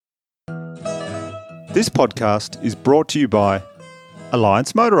This podcast is brought to you by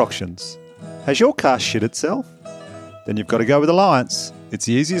Alliance Motor Auctions. Has your car shit itself? Then you've got to go with Alliance. It's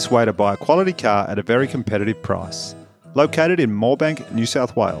the easiest way to buy a quality car at a very competitive price. Located in Moorebank, New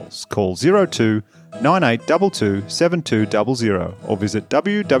South Wales. Call 02 9822 7200 or visit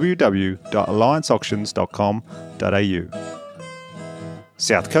www.allianceauctions.com.au.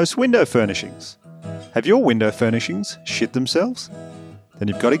 South Coast Window Furnishings. Have your window furnishings shit themselves? Then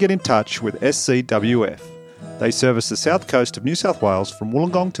you've got to get in touch with SCWF. They service the south coast of New South Wales from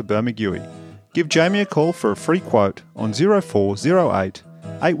Wollongong to Bermagui. Give Jamie a call for a free quote on 0408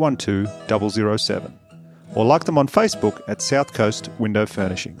 812 007 or like them on Facebook at South Coast Window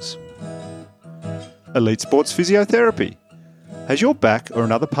Furnishings. Elite Sports Physiotherapy. Has your back or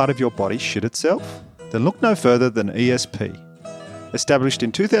another part of your body shit itself? Then look no further than ESP. Established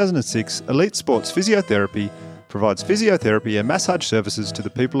in 2006, Elite Sports Physiotherapy provides physiotherapy and massage services to the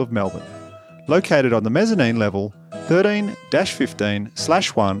people of Melbourne. Located on the mezzanine level,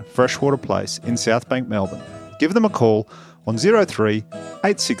 13-15/1 Freshwater Place in Southbank, Melbourne. Give them a call on 03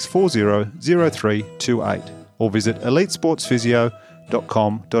 8640 0328 or visit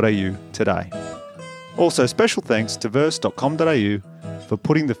elitesportsphysio.com.au today. Also, special thanks to verse.com.au for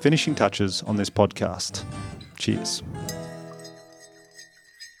putting the finishing touches on this podcast. Cheers.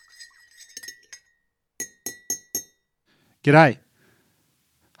 G'day.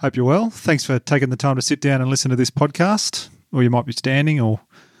 Hope you're well. Thanks for taking the time to sit down and listen to this podcast, or you might be standing or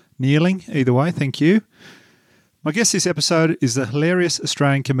kneeling. Either way, thank you. My guest this episode is the hilarious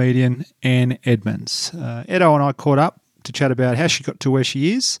Australian comedian Anne Edmonds. Edo and I caught up to chat about how she got to where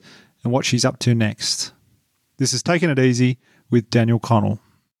she is and what she's up to next. This is Taking It Easy with Daniel Connell.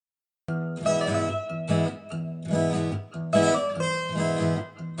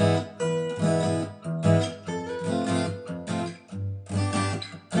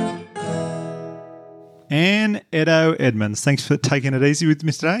 Anne Edo Edmonds, thanks for taking it easy with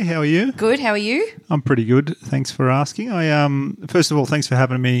me today. How are you? Good. How are you? I'm pretty good. Thanks for asking. First of all, thanks for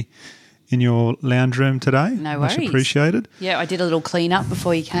having me in your lounge room today. No worries. Much appreciated. Yeah, I did a little clean up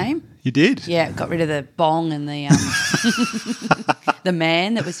before you came. You did? Yeah, got rid of the bong and the the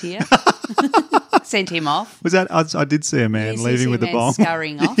man that was here. Sent him off. Was that? I did see a man leaving with a bong,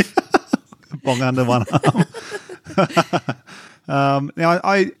 scurrying off. Bong under one arm. Now,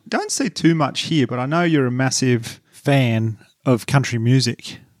 I don't see too much here, but I know you're a massive fan of country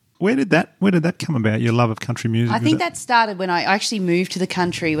music. Where did that come about, your love of country music? I think that started when I actually moved to the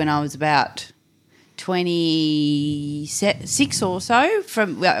country when I was about 26 or so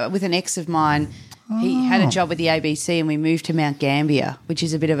with an ex of mine. Oh. He had a job with the ABC and we moved to Mount Gambier, which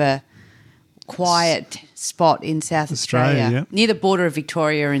is a bit of a quiet spot in South Australia. Yeah. Near the border of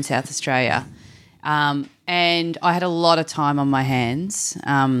Victoria in South Australia. And I had a lot of time on my hands.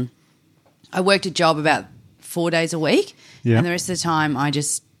 I worked a job about 4 days a week, and the rest of the time I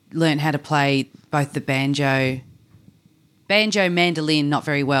just learned how to play both the banjo, mandolin not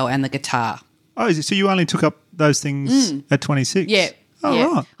very well, and the guitar. Oh, so you only took up those things at 26? Yeah. Oh,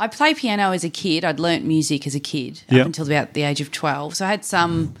 yeah. right. I played piano as a kid. I'd learnt music as a kid up until about the age of 12, so I had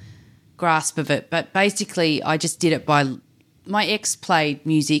some grasp of it. But basically I just did it by – my ex played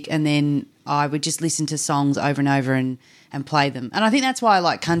music and then I would just listen to songs over and over and play them. And I think that's why I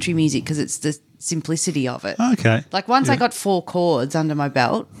like country music, because it's the simplicity of it. Okay. Like once I got 4 chords under my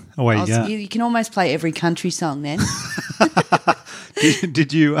belt, away you go. You can almost play every country song then.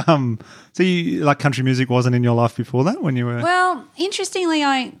 Did you so you like country music wasn't in your life before that when you were? Well, interestingly,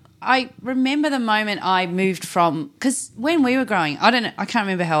 I remember the moment I moved from, because when we were growing, I can't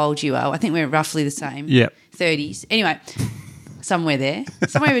remember how old you are. I think we're roughly the same. Yeah. 30s. Anyway. Somewhere there,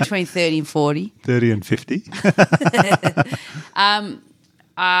 somewhere between 30 and 40. 30 and 50.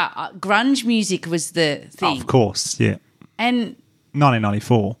 Grunge music was the thing. Of course, yeah. And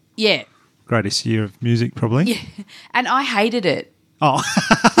 1994. Yeah. Greatest year of music, probably. Yeah. And I hated it. Oh.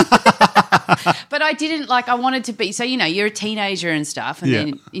 But I didn't, I wanted to be, so, you're a teenager and stuff,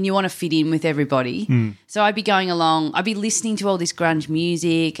 and you want to fit in with everybody. So I'd be going along, I'd be listening to all this grunge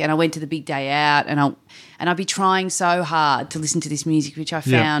music, and I went to the big day out, and I'd be trying so hard to listen to this music, which I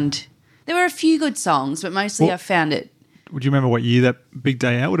found, there were a few good songs, but mostly I found it. Would you remember what year that big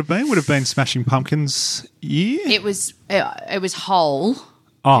day out would have been? Would have been Smashing Pumpkins' year? It was Hole.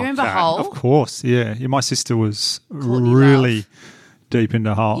 Oh, do you remember Hole? Of course, yeah. My sister was really deep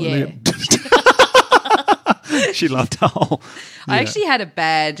into Hole. Yeah. She loved Hole. I actually had a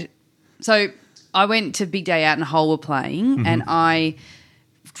bad... So I went to Big Day Out and Hole were playing and I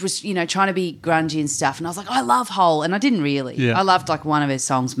was, trying to be grungy and stuff, and I was like, I love Hole, and I didn't really. Yeah. I loved one of his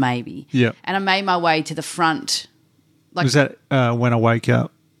songs maybe. Yeah. And I made my way to the front. Was that When I Wake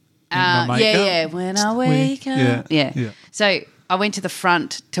Up? My makeup. Yeah. When I wake up. Yeah. So I went to the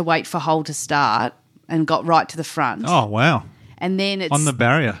front to wait for Hole to start and got right to the front. Oh, wow. And then it's On the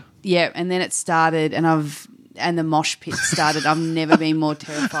barrier. Yeah, and then it started, and the mosh pit started. I've never been more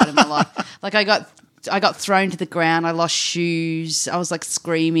terrified in my life. Like I got thrown to the ground. I lost shoes. I was like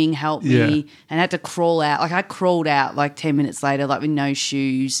screaming, "Help me!" Yeah. And I had to crawl out. Like I crawled out like 10 minutes later, like with no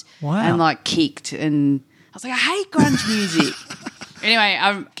shoes. Wow. And like kicked, and I was like, I hate grunge music. Anyway,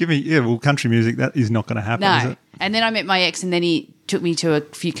 country music, that is not going to happen, is no. it? And then I met my ex, and then he took me to a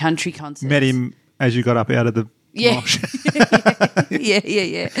few country concerts. Met him as you got up out of the mosh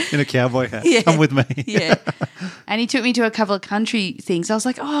yeah. in a cowboy hat. Yeah. Come with me. Yeah. And he took me to a couple of country things. I was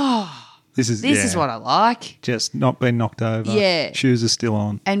like, this is what I like. Just not been knocked over. Yeah. Shoes are still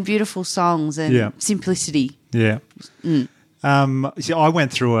on. And beautiful songs and simplicity. Yeah. See, I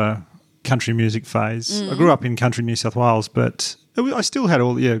went through a country music phase. I grew up in country New South Wales, but I still had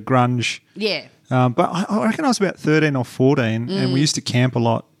all grunge. Yeah. But I reckon I was about 13 or 14 and we used to camp a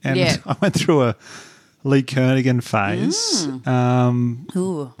lot. And I went through a Lee Kernaghan phase.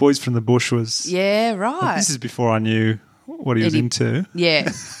 Boys from the Bush was... Yeah, right. This is before I knew what he was into.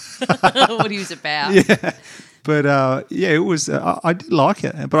 Yeah. What he was about. Yeah. But, it was... I did like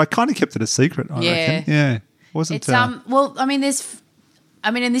it, but I kind of kept it a secret, I reckon. Yeah. Wasn't... It's, well, I mean,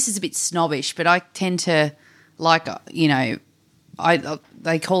 and this is a bit snobbish, but I tend to like,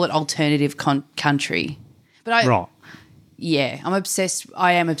 they call it alternative country. But right. Yeah,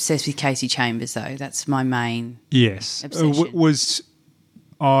 I am obsessed with Casey Chambers, though. That's my main obsession. Was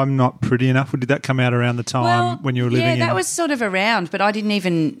I'm Not Pretty Enough? Or did that come out around the time when you were living in... Yeah, that was sort of around, but I didn't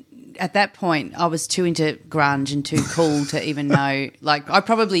even... At that point, I was too into grunge and too cool to even know. Like, I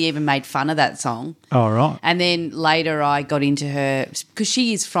probably even made fun of that song. Oh, right. And then later I got into her... Because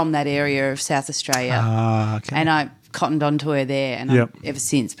she is from that area of South Australia. Ah, okay. And I cottoned onto her there, and I've ever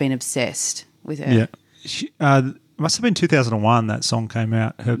since been obsessed with her. Yeah. It must have been 2001 that song came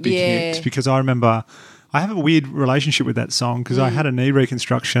out, her big hit, because I remember I have a weird relationship with that song because I had a knee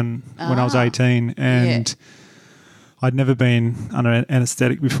reconstruction when I was 18 and I'd never been under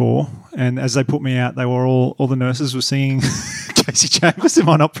anaesthetic before. And as they put me out, they were all the nurses were singing Casey Chambers, Am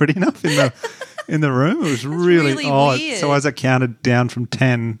I Not Pretty Enough in the room. It was really odd. Weird. So as I counted down from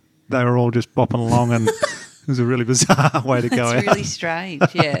 10, they were all just bopping along and it was a really bizarre way to go out. It's really strange,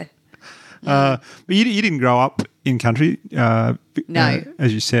 yeah. But you didn't grow up in country. No.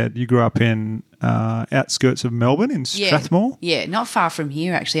 As you said, you grew up in outskirts of Melbourne in Strathmore. Yeah, not far from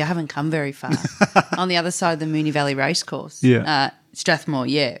here, actually. I haven't come very far. On the other side of the Moonee Valley Racecourse. Yeah. Strathmore,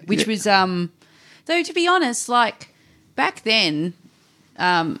 which was, though, to be honest, like back then,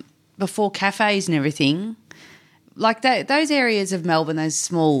 before cafes and everything, like those areas of Melbourne, those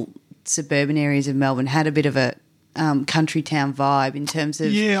small suburban areas of Melbourne had a bit of a country town vibe in terms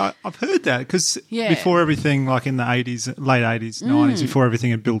of... Yeah, I've heard that because before everything, like in the 80s, late 80s, 90s, before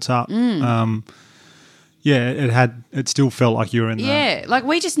everything had built up, it still felt like you were in the... Yeah, like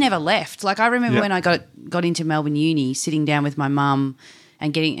we just never left. Like I remember when I got into Melbourne Uni, sitting down with my mum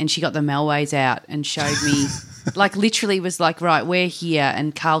and she got the Melways out and showed me, like literally was like, right, we're here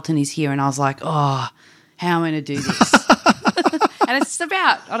and Carlton is here, and I was like, oh, how am I going to do this? And it's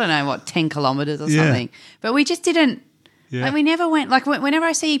about, 10 kilometres or something. But we just didn't, like we never went, like whenever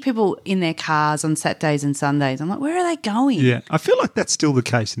I see people in their cars on Saturdays and Sundays, I'm like, where are they going? Yeah, I feel like that's still the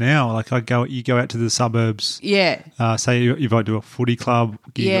case now. Like you go out to the suburbs. Yeah. Say if I do a footy club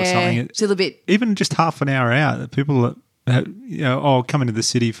gig or something. It's a little bit. Even just half an hour out, people come into the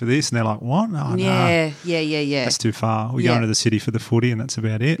city for this and they're like, what? Oh, yeah. That's too far. We go into the city for the footy and that's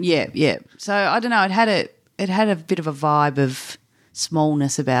about it. Yeah. So I don't know, it had a bit of a vibe of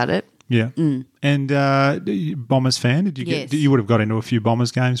smallness about it. Yeah. And Bombers fan? Did you Yes. you would have got into a few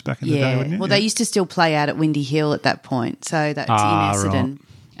Bombers games back in the day, wouldn't you? Well, they used to still play out at Windy Hill at that point, so that's in Essendon. Right.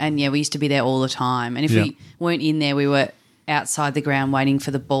 And we used to be there all the time. And if we weren't in there, we were outside the ground waiting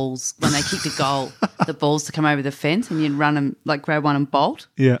for the balls when they kicked a goal, the balls to come over the fence, and you'd run them, like grab one and bolt.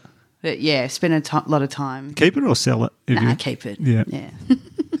 Yeah. But spend a lot of time. Keep it or sell it? Keep it. Yeah.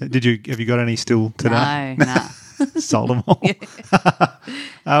 Have you got any still today? No. Sold them all.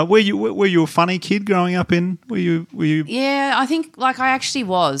 Were you a funny kid growing up in? Were you? Yeah, I think I actually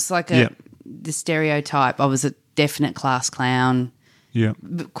was the stereotype. I was a definite class clown. Yeah.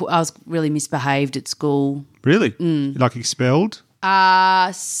 I was really misbehaved at school. Really? Like expelled?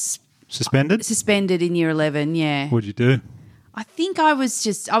 Suspended? Suspended in year 11. Yeah. What'd you do? I think I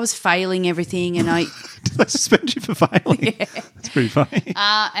was failing everything, and I did they suspend you for failing? Yeah. That's pretty funny.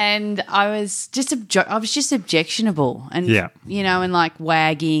 And I was just objectionable, and and like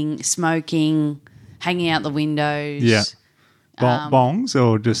wagging, smoking, hanging out the windows. Yeah. Bongs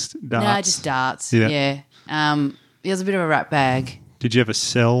or just darts? No, just darts. Yeah. Yeah. It was a bit of a rat bag. Did you ever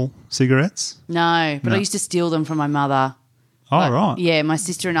sell cigarettes? No, but No. I used to steal them from my mother. Oh, right. Yeah, my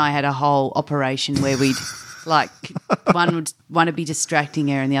sister and I had a whole operation where we'd one would be distracting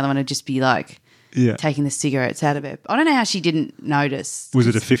her and the other one would just be Yeah. taking the cigarettes out of it. I don't know how she didn't notice. Was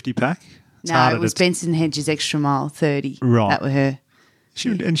it a 50 pack? No, it was Benson Hedges Extra Mile 30. Right. That were her.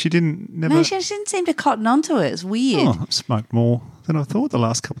 And she didn't never. No, she didn't seem to cotton onto it. It's weird. Oh, I've smoked more than I thought the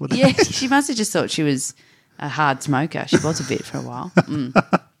last couple of days. Yeah, she must have just thought she was a hard smoker. She was a bit for a while.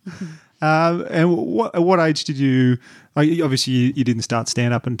 And what age did you? Obviously, you didn't start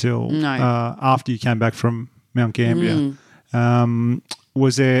stand up until No. After you came back from Mount Gambier.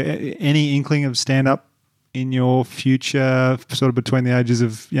 Was there any inkling of stand up in your future, sort of between the ages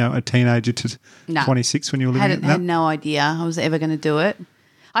of a teenager to No. 26 when you were living? Had no idea I was ever going to do it.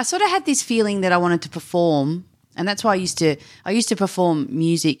 I sort of had this feeling that I wanted to perform, and that's why I used to perform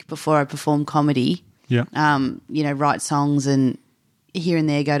music before I performed comedy. Yeah. Write songs and here and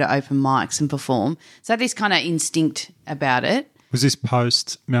there go to open mics and perform. So I had this kind of instinct about it. Was this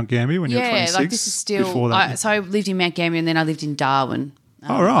post Mount Gambier when you were 26? Yeah, like this is still. Before that? So I lived in Mount Gambier and then I lived in Darwin.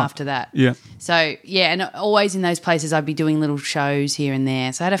 Oh, right. After that. Yeah. So, yeah, and always in those places I'd be doing little shows here and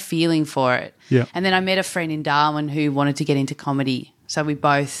there. So I had a feeling for it. Yeah. And then I met a friend in Darwin who wanted to get into comedy. So we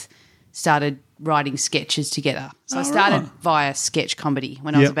both started writing sketches together. So I started via sketch comedy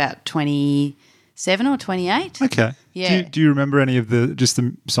when I was Yep. about 27 or 28. Okay. Yeah. Do you remember any of the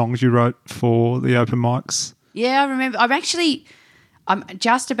songs you wrote for the open mics? Yeah, I remember. I'm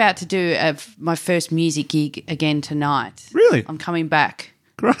just about to do my first music gig again tonight. Really? I'm coming back.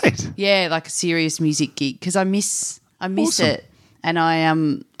 Great. Yeah, like a serious music gig because I miss Awesome. it, and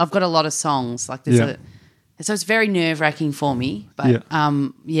I've got a lot of songs. Like so it's very nerve wracking for me. But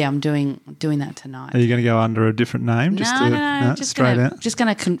I'm doing that tonight. Are you going to go under a different name? No, Straight out.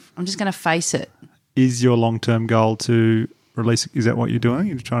 I'm just gonna face it. Is your long term goal to release? Is that what you're doing?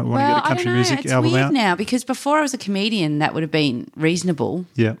 You're trying to want to get a country I don't know. music It's album weird out? now because before I was a comedian, that would have been reasonable.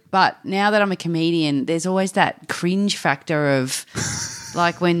 Yeah. But now that I'm a comedian, there's always that cringe factor of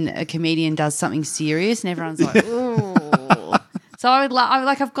like when a comedian does something serious and everyone's like, ooh. So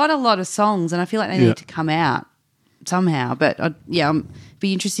I've got a lot of songs and I feel like they need to come out somehow. But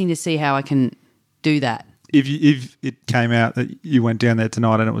be interesting to see how I can do that. If it came out that you went down there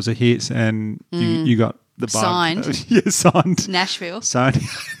tonight and it was a hit and you got the bug. Signed. Yeah, signed. Nashville. Signed.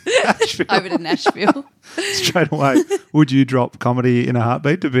 Nashville. Over to Nashville. Straight away. Would you drop comedy in a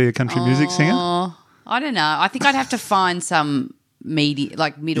heartbeat to be a country music singer? Oh, I don't know. I think I'd have to find some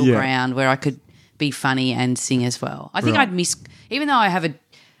middle Yeah. ground where I could be funny and sing as well. I think Right. I'd miss, even though I have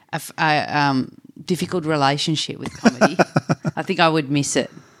a difficult relationship with comedy, I think I would miss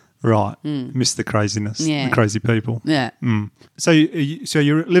it. Right. Miss the craziness. Yeah. The crazy people. Yeah. So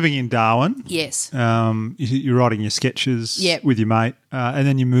you're living in Darwin. Yes. You're writing your sketches Yep. with your mate, and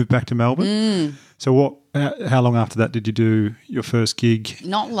then you moved back to Melbourne. So how long after that did you do your first gig?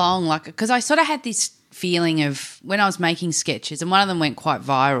 Not long, because I sort of had this feeling of when I was making sketches, and one of them went quite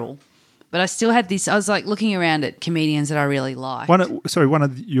viral, but I still had this. I was like looking around at comedians that I really liked. One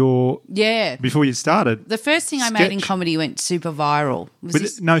of your before you started. The first thing I made in sketch. comedy went super viral. It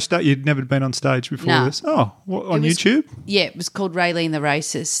was But you'd never been on stage before No. this. Oh, on It was- YouTube? Yeah, it was called Raylene the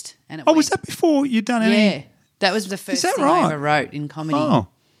Racist. And it Oh, was went- that before you'd done any? Yeah, that was the first that thing right? I ever wrote in comedy. Oh,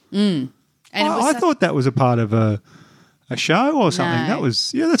 And it was I thought that was a part of a show or something. No. That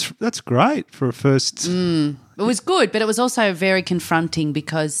was that's great for a first. it was good, but it was also very confronting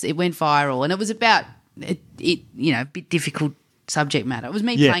because it went viral and it was about a bit difficult subject matter. It was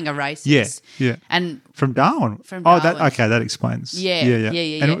me Yeah. playing a racist. Yeah. And From Darwin. From Oh, Darwin. that explains. Yeah, yeah.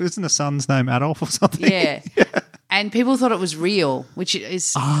 yeah. And isn't the son's name Adolf or something? yeah. And people thought it was real, which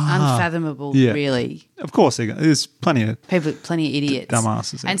is unfathomable, Yeah. really. Of course, there's plenty of. Plenty of idiots.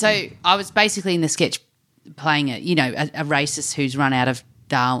 Dumbasses out And so I was basically in the sketch playing a racist who's run out of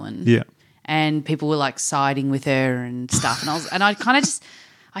Darwin. Yeah. And people were like siding with her and stuff. And I kind of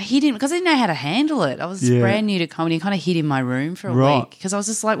I hid in because I didn't know how to handle it. I was Yeah. brand new to comedy. I kind of hid in my room for a Right. week because I was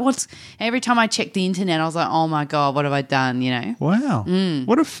just like, every time I checked the internet, I was like, oh my God, what have I done? Wow. Mm.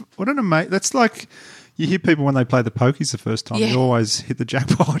 What an amazing. That's like you hear people when they play the pokies the first time, Yeah. you always hit the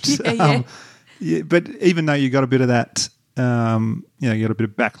jackpot. Yeah. Yeah, but even though you got a bit of that, you got a bit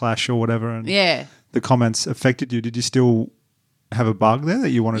of backlash or whatever, and Yeah. the comments affected you, did you still have a bug there that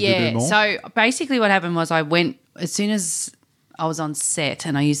you wanted to do more? So basically what happened was I went as soon as I was on set,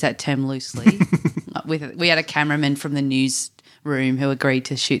 and I use that term loosely. We had a cameraman from the newsroom who agreed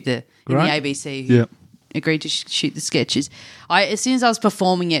to shoot in the Great. ABC who Yeah. agreed to shoot the sketches. As soon as I was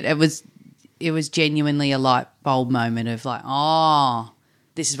performing it, it was it was genuinely a light bulb moment of like, oh,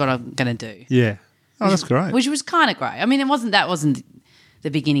 this is what I'm going to do. Yeah. Oh, that's great. Which was kind of great. I mean, that wasn't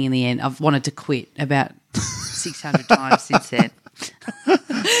the beginning and the end. I've wanted to quit about 600 times since then.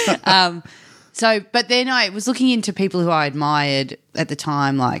 But then I was looking into people who I admired at the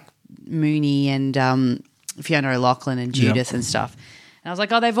time, like Mooney and Fiona O'Loughlin and Judith and stuff. And I was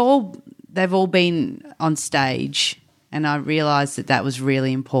like, oh, they've all been on stage, and I realised that was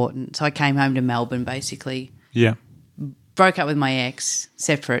really important. So I came home to Melbourne, basically. Yeah. Broke up with my ex,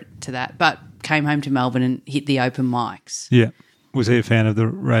 separate to that, but came home to Melbourne and hit the open mics. Yeah. Was he a fan of the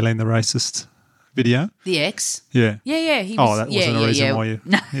Raylene the Racist video? The ex? Yeah. Yeah. He was, that wasn't a reason why you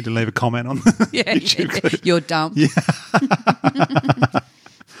need to leave a comment on the YouTube clip. You're dumb. Yeah.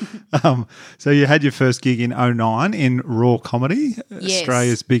 So you had your first gig in 2009 in Raw Comedy, Yes.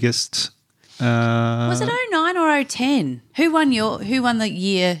 Australia's biggest. Was it 2009 or 2010? Who won the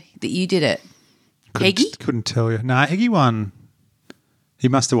year that you did it? Heggie? Couldn't tell you. No, Heggie won. He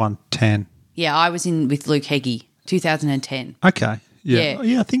must have won 10. Yeah, I was in with Luke Heggie, 2010. Okay. Yeah.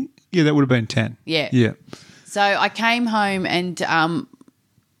 Yeah. I think that would have been 10. Yeah. Yeah. So I came home and,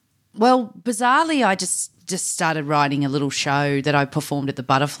 bizarrely, I just started writing a little show that I performed at the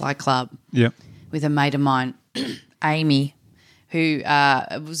Butterfly Club Yeah. with a mate of mine, Amy, who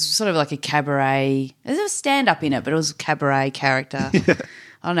was sort of like a cabaret. There was stand-up in it, but it was a cabaret character. Yeah.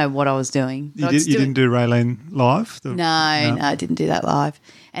 I don't know what I was doing. You didn't do Raylene live? No, I didn't do that live.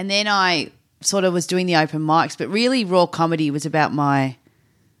 And then I sort of was doing the open mics, but really Raw Comedy was about my,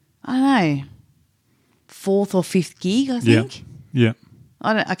 I don't know, 4th or 5th gig, I think. Yeah.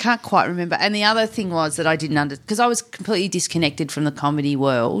 I can't quite remember. And the other thing was that I didn't because I was completely disconnected from the comedy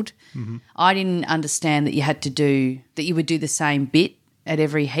world. Mm-hmm. I didn't understand that you would do the same bit at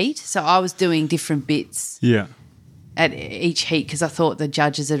every heat. So I was doing different bits. Yeah. At each heat because I thought the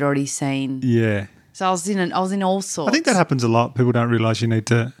judges had already seen. Yeah. So I was in all sorts. I think that happens a lot. People don't realise you need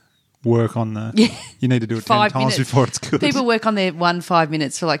to work on you need to do it 10 times minutes. before it's good. People work on their 5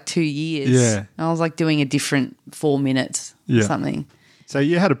 minutes for like 2 years. Yeah. And I was like doing a different 4 minutes or something. So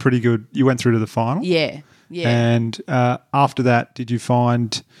you had you went through to the final? Yeah. And after that, did you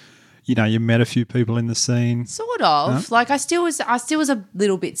find, you met a few people in the scene? Sort of. No? Like I still was a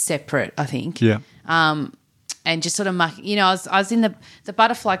little bit separate, I think. Yeah. And just sort of I was in the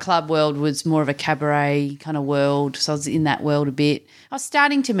Butterfly Club world was more of a cabaret kind of world, so I was in that world a bit. I was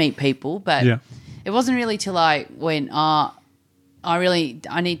starting to meet people, but it wasn't really till I went, I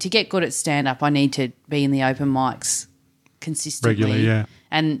need to get good at stand-up. I need to be in the open mics consistently. Regularly, yeah.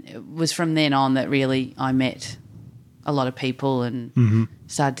 And it was from then on that really I met a lot of people and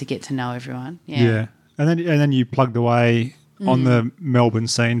started to get to know everyone. Yeah. Yeah. And then you plugged away on the Melbourne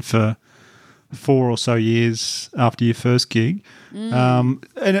scene for 4 or so years after your first gig, and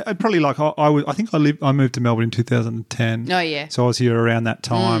probably like I moved to Melbourne in 2010. Oh yeah, so I was here around that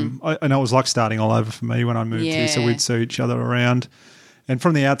time, and it was like starting all over for me when I moved here. So we'd see each other around, and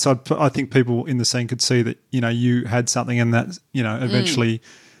from the outside, I think people in the scene could see that you had something, and that eventually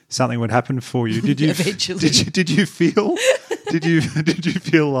something would happen for you. Did you? Eventually. Did you feel? Did you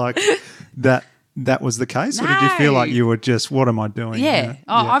feel like that? That was the case, or did you feel like you were just, what am I doing? Yeah.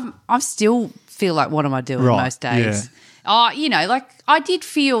 I still feel like, what am I doing most days? Yeah. Like I did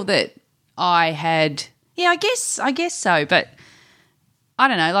feel that I had, I guess so, but I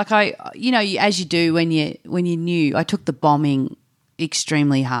don't know. Like as you do when you're new, I took the bombing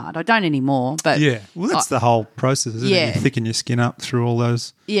extremely hard. I don't anymore, but yeah. Well, that's the whole process, isn't it? You thicken your skin up through all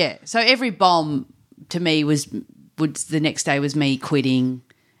those. Yeah. So every bomb to me was the next day was me quitting.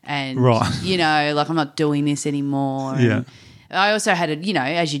 And, like I'm not doing this anymore. And yeah. I also had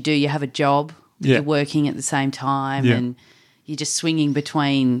as you do, you have a job. Yeah. You're working at the same time and you're just swinging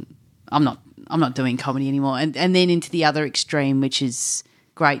between I'm not doing comedy anymore and then into the other extreme, which is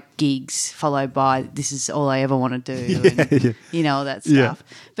great gigs followed by this is all I ever want to do and, all that stuff.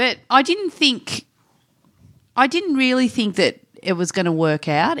 Yeah. But I didn't really think that it was going to work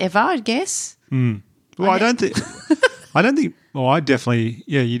out ever, I guess. Mm. Well, I don't think well, I definitely,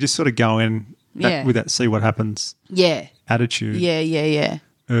 you just sort of go in with that see what happens attitude. Yeah.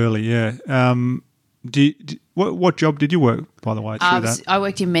 Early, yeah. What job did you work, by the way, through that? I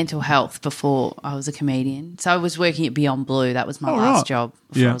worked in mental health before I was a comedian. So I was working at Beyond Blue. That was my last job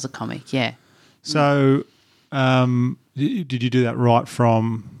before I was a comic, yeah. So did you do that right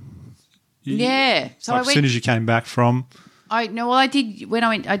from... Yeah. So as soon as you came back from... I did when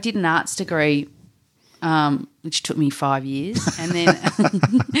I did an arts degree, which took me 5 years, and then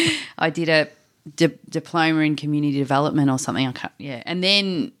I did a diploma in community development or something. And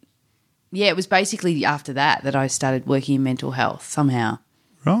then it was basically after that I started working in mental health somehow.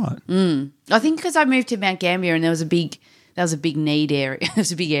 Right. I think because I moved to Mount Gambier and there was a big need area. There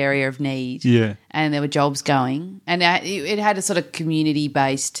was a big area of need. Yeah. And there were jobs going. And it had a sort of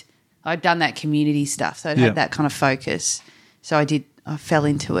community-based – I'd done that community stuff, so it had that kind of focus. So I fell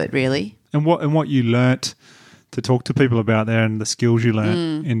into it really. And what you learnt to talk to people about there and the skills you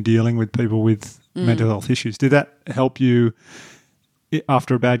learnt in dealing with people with mental health issues, did that help you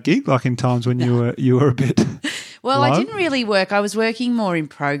after a bad gig, like in times when you were a bit Well, low? I didn't really work. I was working more in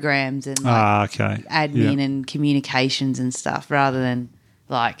programs and admin and communications and stuff rather than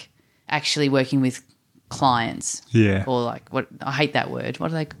like actually working with clients. Yeah. Or like what I hate that word. What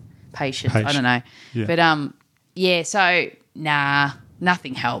are they? Patients. I don't know. Yeah. But so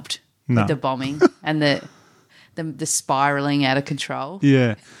nothing helped with the bombing and the spiraling out of control.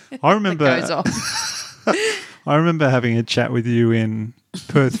 Yeah. I remember that goes off. I remember having a chat with you in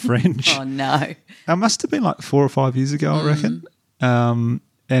Perth Fringe. Oh no. It must have been like 4 or 5 years ago, I reckon.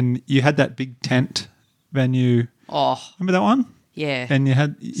 And you had that big tent venue. Oh. Remember that one? Yeah. And you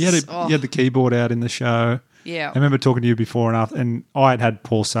had the keyboard out in the show. Yeah. I remember talking to you before and after, and I had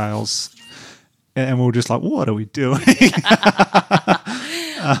poor sales, and we were just like, "What are we doing?"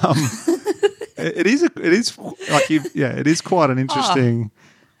 It is quite an interesting,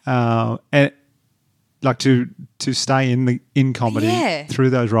 and like to stay in comedy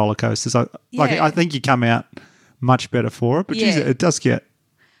through those roller coasters. I think you come out much better for it, but geez, it does get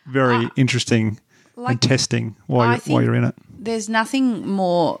very interesting and testing while you're in it. There's nothing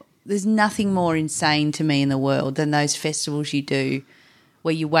more insane to me in the world than those festivals you do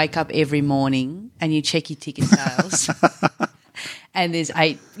where you wake up every morning and you check your ticket sales and there's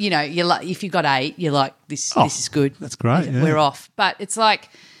 8, you're like, if you've got 8, you're like, this is good. That's great. Yeah. We're off. But it's like,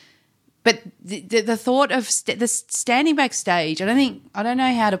 but the thought of the standing backstage, I don't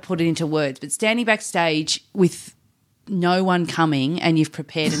know how to put it into words, but standing backstage with no one coming and you've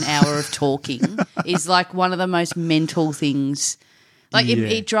prepared an hour of talking is like one of the most mental things. Like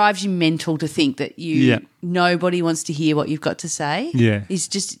it drives you mental to think that nobody wants to hear what you've got to say. Yeah. It's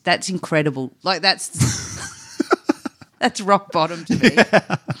just, that's incredible. Like that's rock bottom to me.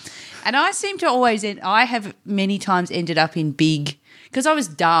 Yeah. And I seem to always I have many times ended up in big, because I was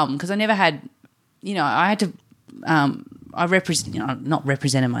dumb, because I never had, I had to, I not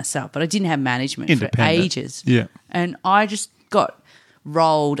represented myself, but I didn't have management for ages. Yeah. And I just got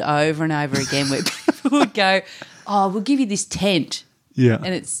rolled over and over again where people would go, oh, we'll give you this tent. Yeah.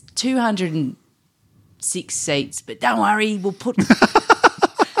 And it's 206 seats, but don't worry, we'll put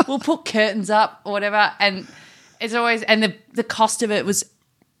curtains up or whatever. And it's always, and the cost of it was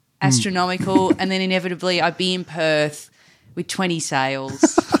astronomical. And then inevitably I'd be in Perth with 20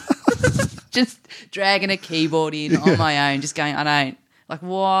 sales, just dragging a keyboard in on my own, just going,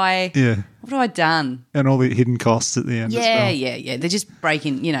 why? Yeah. What have I done? And all the hidden costs at the end. Yeah, as well. yeah. They're just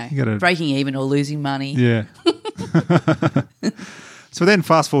breaking, breaking even or losing money. Yeah. So then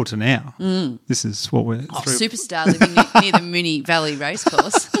fast forward to now. This is what we're through. Superstar living near the Moonee Valley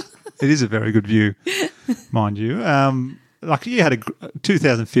Racecourse. It is a very good view, mind you. Like you had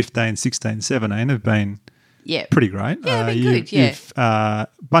 2015, 16, 17 have been pretty great. Yeah, been good, You've a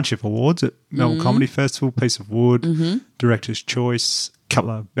bunch of awards at Melbourne Comedy Festival, Piece of Wood, Director's Choice, a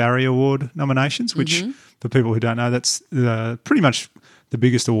couple of Barry Award nominations, which for people who don't know, that's pretty much the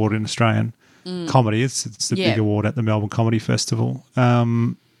biggest award in Australian comedy. It's the big award at the Melbourne Comedy Festival.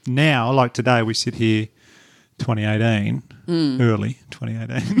 Now, like today, we sit here 2018, early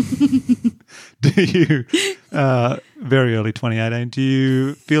 2018. Do you, very early 2018, do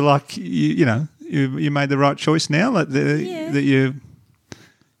you feel like, you made the right choice now that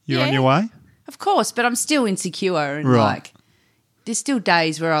you're on your way? Of course, but I'm still insecure and like there's still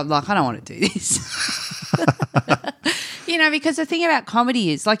days where I'm like, I don't want to do this. Because the thing about comedy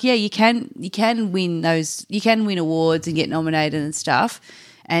is like, you can win awards and get nominated and stuff,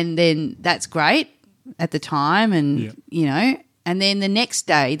 and then that's great at the time, and and then the next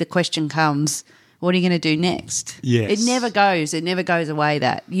day the question comes, what are you going to do next? Yes. It never goes away.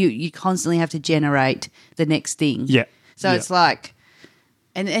 That you constantly have to generate the next thing. Yeah. So it's like,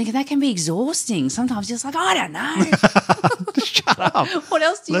 and that can be exhausting. Sometimes you're just like, I don't know. Shut up. What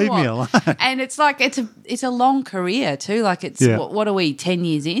else do you want? Leave me alone. And it's like it's a long career too. Like it's what are we, 10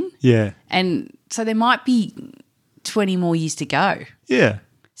 years in? Yeah. And so there might be 20 more years to go. Yeah.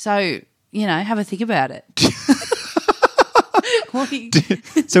 So, have a think about it.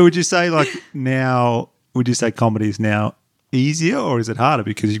 So would you say comedy is now easier, or is it harder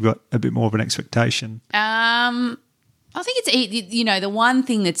because you've got a bit more of an expectation? I think it's, the one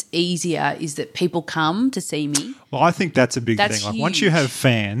thing that's easier is that people come to see me. Well, I think that's a big thing. Like huge. once you have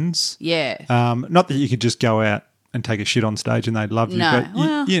fans, Yeah. not that you could just go out and take a shit on stage and they'd love you.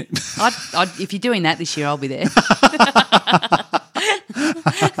 No, But well, if you're doing that this year, I'll be there.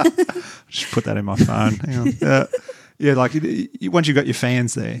 Just put that in my phone. Hang on. Yeah, like once you've got your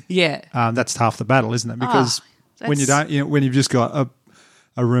fans there, that's half the battle, isn't it? Because when you don't, when you've just got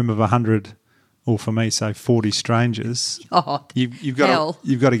a room of 100, or for me, say 40 strangers, you've got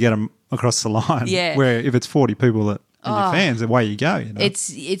to get them across the line. Yeah. Where if it's 40 people that are your fans, away you go. You know?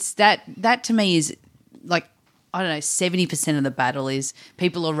 It's that to me is like, I don't know, 70% of the battle is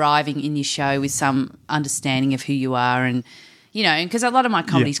people arriving in your show with some understanding of who you are, and you know, because a lot of my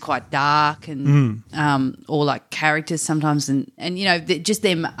comedy is quite dark and or like characters sometimes, and you know, just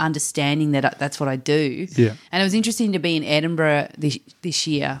them understanding that that's what I do. Yeah. And it was interesting to be in Edinburgh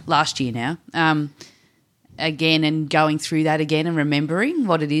last year now, again, and going through that again and remembering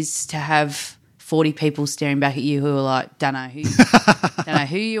what it is to have 40 people staring back at you who are like, don't know who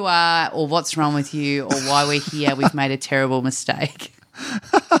you are or what's wrong with you or why we're here. We've made a terrible mistake.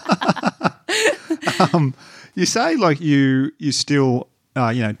 You say like you still,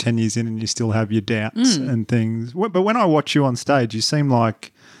 10 years in and you still have your doubts and things. But when I watch you on stage, you seem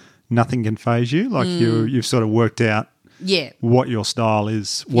like nothing can faze you. Like you've sort of worked out what your style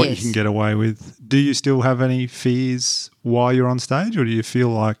is, what you can get away with. Do you still have any fears while you're on stage, or do you feel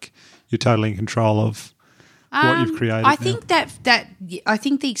like you're totally in control of what you've created? I think I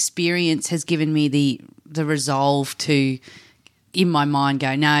think the experience has given me the resolve to, in my mind,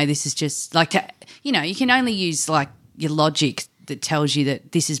 go, no, this is just like, you know, you can only use like your logic that tells you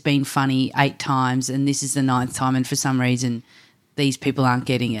that this has been funny 8 times and this is the 9th time, and for some reason these people aren't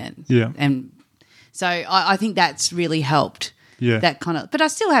getting it. Yeah. And so I think that's really helped. Yeah. That kind of, but I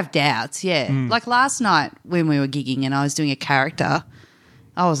still have doubts. Yeah. Like last night when we were gigging and I was doing a character,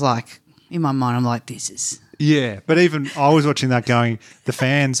 I was like, in my mind, I'm like, this is. Yeah. But even I was watching that going, the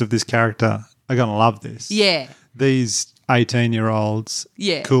fans of this character are going to love this. Yeah. These 18-year-olds,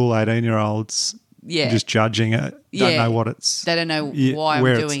 cool 18-year-olds, just judging it, don't know what it's. They don't know why I'm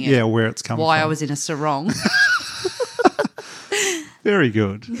doing it. Yeah, where it's coming from. Why I was in a sarong. Very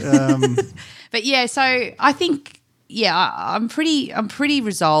good. But yeah, so I think I'm pretty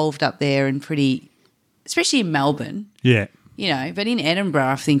resolved up there and pretty, especially in Melbourne. Yeah. You know, but in Edinburgh,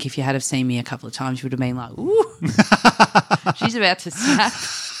 I think if you had have seen me a couple of times, you would have been like, ooh, she's about to snap.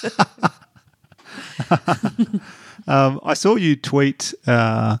 I saw you tweet.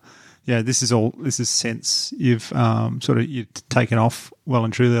 This is since you've you've taken off well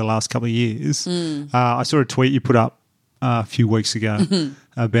and truly the last couple of years. I saw a tweet you put up a few weeks ago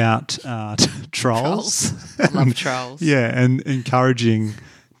about trolls. I love trolls. Yeah, and encouraging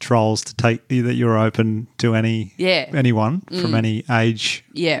trolls to take that you're open to anyone from any age,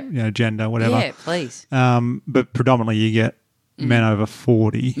 gender, whatever. Yeah, please. But predominantly you get men over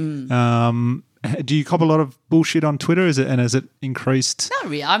 40. Do you cop a lot of bullshit on Twitter? Has it increased? Not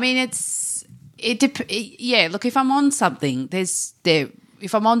really. I mean, look, if I'm on something,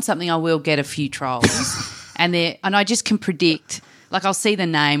 if I'm on something, I will get a few trolls, and I just can predict. Like, I'll see the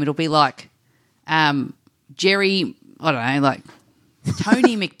name, it'll be like Jerry. I don't know, like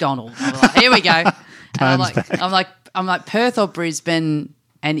Tony McDonald. I'm like, here we go. And I'm like Perth or Brisbane,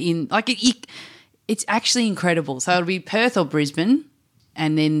 and in like it's actually incredible. So it'll be Perth or Brisbane.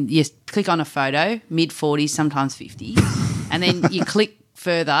 And then you click on a photo, mid-40s, sometimes 50, and then you click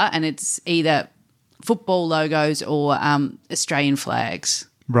further and it's either football logos or Australian flags.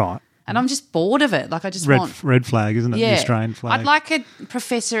 Right. And I'm just bored of it. Like I just want... Red flag, isn't it? Yeah. The Australian flag. I'd like a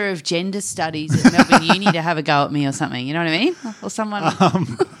professor of gender studies at Melbourne Uni to have a go at me or something. You know what I mean? Or someone...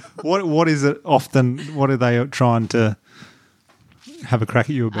 What is it often... What are they trying to have a crack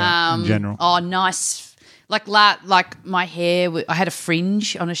at you about in general? Oh, nice... Like my hair, I had a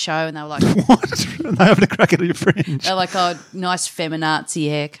fringe on a show and they were like... What? They having a crack at your fringe? They're like, oh, nice feminazi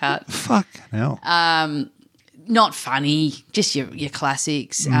haircut. Fuck hell. Not funny, just your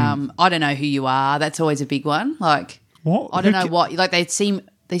classics. I don't know who you are. That's always a big one. Like, what? I don't know what... Like they seem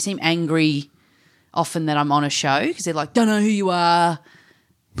angry often that I'm on a show because they're like, don't know who you are.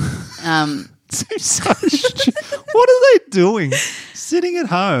 Seems so what are they doing? Sitting at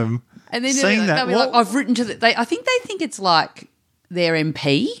home... And then they'll be like, I've written to I think they think it's like their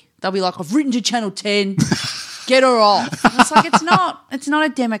MP. They'll be like, I've written to Channel 10, get her off. And it's like, it's not a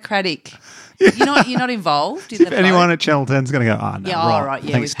democratic. You're not involved in if anyone at Channel 10 is going to go, oh, no, yeah, right.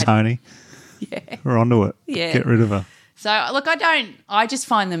 Yeah, thanks, Tony. Yeah. We're onto it. Yeah. Get rid of her. So, look, I just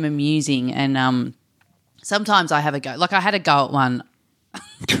find them amusing, and sometimes I have a go. Like I had a go at one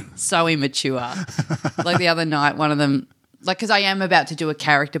so immature. Like the other night, one of them, like, because I am about to do a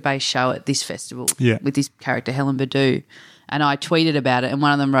character-based show at this festival with this character, Helen Badu, and I tweeted about it, and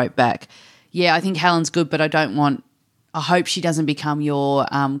one of them wrote back, Yeah, I think Helen's good, but I hope she doesn't become your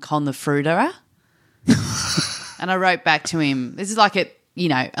Con the Fruiterer. And I wrote back to him. This is like at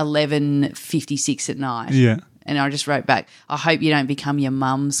 11:56 at night. Yeah. And I just wrote back, I hope you don't become your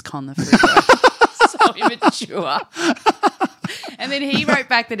mum's Con the Fruiterer. So immature. And then he wrote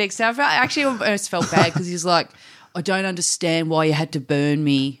back the next day. I actually almost felt bad because he's like, I don't understand why you had to burn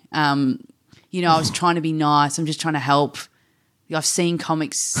me. I was trying to be nice. I'm just trying to help. I've seen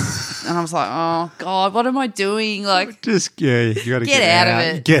comics and I was like, oh, God, what am I doing? Like, you got to get out of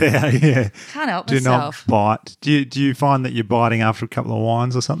it. Get out, yeah. Can't help Do myself. not bite. Do you find that you're biting after a couple of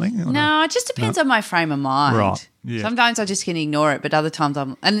wines or something? Or no, it just depends on my frame of mind. Right, yeah. Sometimes I just can ignore it, but other times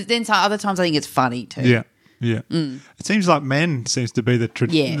other times I think it's funny too. Yeah, yeah. It seems like men seems to be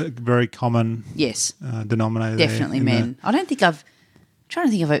the very common yes denominator. Definitely men. I don't think I'm trying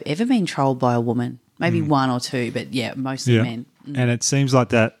to think if I've ever been trolled by a woman. Maybe one or two, but yeah, mostly men. And it seems like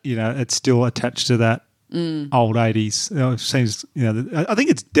that, it's still attached to that old 80s. It seems, I think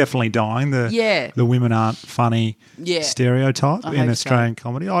it's definitely dying. The women aren't funny stereotype in Australian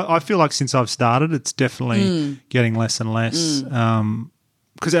comedy. I feel like since I've started, it's definitely getting less and less.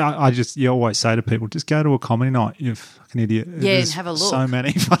 Because you always say to people, just go to a comedy night, you fucking idiot. Yeah, and have a look. So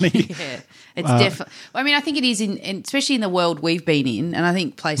many funny. Yeah, it's definitely. I mean, I think it is especially in the world we've been in, and I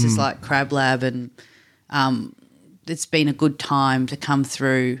think places like Crab Lab and it's been a good time to come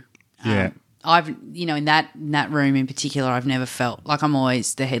through. I've in that room in particular, I've never felt like I'm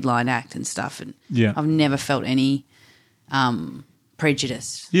always the headline act and stuff, and I've never felt any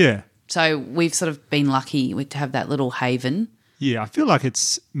prejudice. Yeah. So we've sort of been lucky to have that little haven. Yeah, I feel like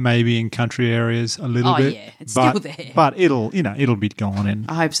it's maybe in country areas a little bit. Oh yeah, it's still there. But it'll be gone in.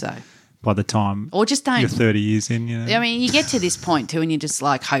 I hope so. By the time or just don't. You're 30 years in. I mean, you get to this point too, and you just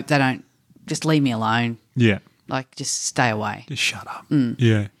like hope they don't just leave me alone. Yeah. Like just stay away. Just shut up.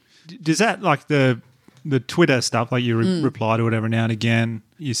 Yeah. Does that like the Twitter stuff, like you reply to it every now and again?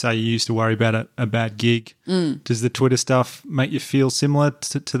 You say you used to worry about a bad gig. Does the Twitter stuff make you feel similar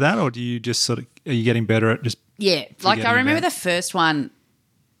to that, or do you just sort of are you getting better at just? Yeah, like I remember the first one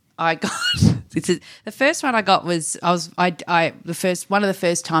I got. The first one I got was one of the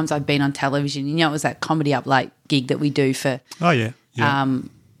first times I'd been on television. It was that Comedy Up Late gig that we do for. Oh yeah.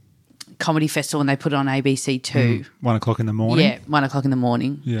 Comedy Festival, and they put it on ABC 2. 1 o'clock in the morning. Yeah, 1 o'clock in the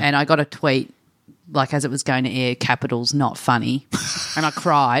morning. Yeah. And I got a tweet like as it was going to air, capitals not funny, and I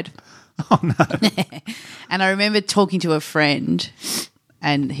cried. Oh no! And I remember talking to a friend.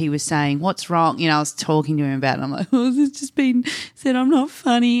 And he was saying, what's wrong? I was talking to him about it. I'm like, it's just been said I'm not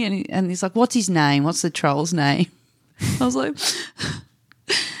funny. And he's like, what's his name? What's the troll's name? I was like,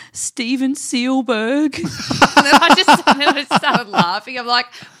 Steven Spielberg. And then I started laughing. I'm like,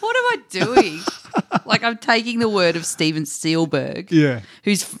 what am I doing? Like I'm taking the word of Steven Spielberg,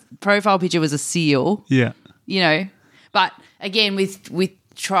 whose profile picture was a seal. Yeah. But again, with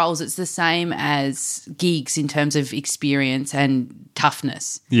trolls, it's the same as gigs in terms of experience and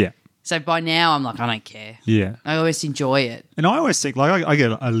toughness. Yeah. So by now I'm like, I don't care. Yeah. I always enjoy it. And I always think like I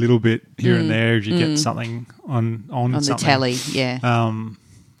get a little bit here and there if you get something on something. The telly, yeah. I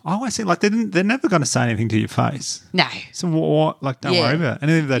always think like they're never going to say anything to your face. No. So what? Like don't worry about it.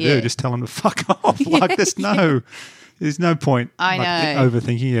 And if they do, just tell them to fuck off. Like there's no point. I know.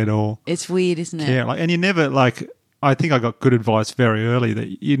 Overthinking it or. It's weird, isn't it? Yeah. Like, and you never like. I think I got good advice very early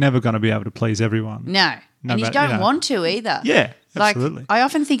that you're never going to be able to please everyone. No and you don't want to either. Yeah, absolutely. Like, I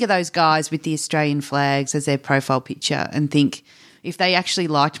often think of those guys with the Australian flags as their profile picture and think if they actually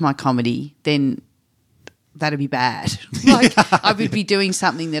liked my comedy, then that'd be bad. Like I would be doing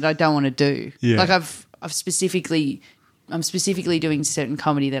something that I don't want to do. Yeah. Like I'm specifically doing certain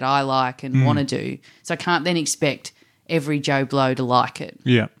comedy that I like and want to do. So I can't then expect every Joe Blow to like it.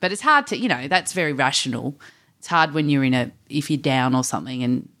 Yeah. But it's hard to, that's very rational. It's hard when you're if you're down or something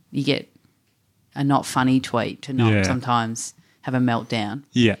and you get a not funny tweet to not sometimes have a meltdown.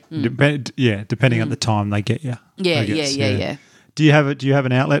 Yeah. Depending on the time they get you. Yeah. Do you have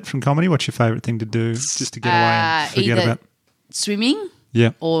an outlet from comedy? What's your favourite thing to do just to get away and forget either about? Swimming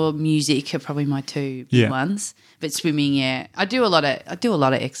or music are probably my two big ones. But swimming, I do a lot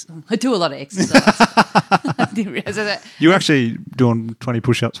of exercise. I didn't realise that. You were actually doing 20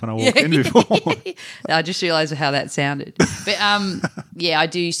 push-ups when I walked in before. I just realised how that sounded. But I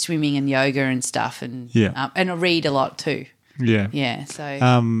do swimming and yoga and stuff, and I read a lot too. Yeah. Yeah.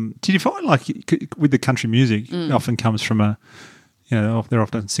 So, did you find like with the country music, it often comes from they're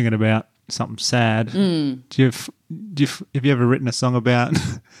often singing about something sad. Do you have you ever written a song about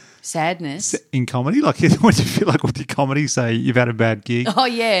sadness. In comedy? Like, what do you feel like with your comedy? Say you've had a bad gig. Oh,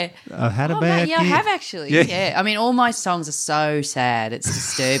 yeah. I've had a bad Yeah, I gig. have actually. Yeah. I mean, all my songs are so sad. It's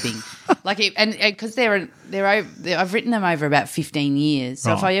disturbing. Because I've written them over about 15 years.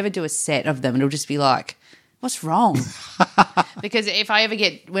 So if Right. I ever do a set of them, it'll just be like, what's wrong? Because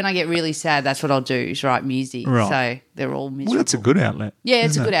when I get really sad, that's what I'll do is write music. Right. So they're all miserable. Well, that's a good outlet. Yeah,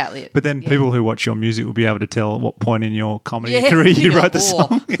 it's isn't a good it? outlet. But then Yeah. people who watch your music will be able to tell at what point in your comedy Yeah. career you Yeah, wrote the or-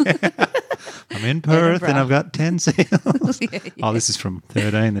 song. I'm in Perth and Edinburgh. I've got 10 sales. Yeah. Oh, this is from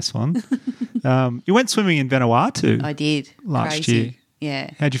 13, this one. You went swimming in Vanuatu. I did. Last Crazy. year. Yeah.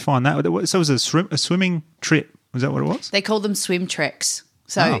 How'd you find that? So it was a swimming trip. Was that what it was? They call them swim treks.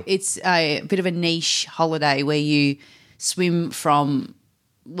 So Oh. it's a bit of a niche holiday where you swim from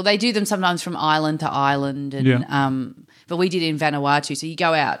 – well, they do them sometimes from island to island. But we did it in Vanuatu. So you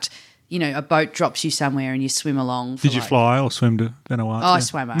go out, a boat drops you somewhere and you swim along. Did you fly or swim to Vanuatu? Oh, I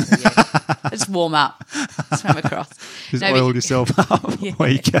swam over, yeah. I just warm up, swam across. Just No, but- oiled yourself up where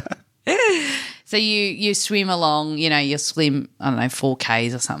you go. So you swim along, you swim, I don't know,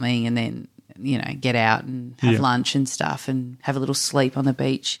 4Ks or something and then, get out and have Yeah. lunch and stuff and have a little sleep on the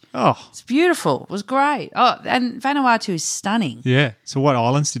beach. Oh, It's beautiful. It was great. Oh, and Vanuatu is stunning. yeah. So what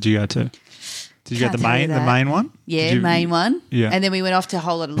islands did you go to? Did you Can't go to tell you the that. main one? Yeah, Did you- main one. Yeah. And then we went off to a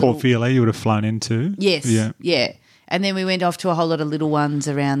whole lot of little... Port Philae you would have flown into. Yes. Yeah. Yeah. And then we went off to a whole lot of little ones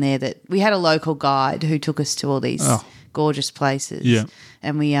around there that we had a local guide who took us to all these gorgeous places. Yeah.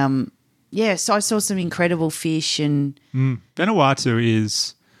 And we, so I saw some incredible fish and Vanuatu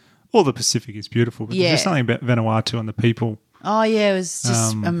is, all the Pacific is beautiful, but Yeah. there's just something about Vanuatu and the people. oh yeah, it was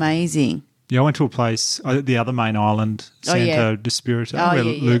just amazing. Yeah, I went to a place, the other main island, Oh, yeah. Santo de Spirito, Oh, where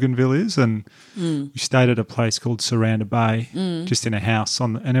yeah, yeah. Luganville is, and we stayed at a place called Surrender Bay, just in a house,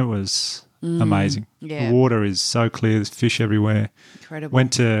 and it was amazing. Yeah. The water is so clear, there's fish everywhere. Incredible.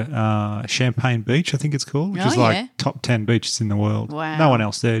 Went to Champagne Beach, I think it's called, which Oh, is like yeah. top 10 beaches in the world. Wow. No one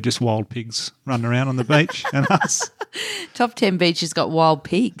else there, just wild pigs running around on the beach and us. Top 10 beaches got wild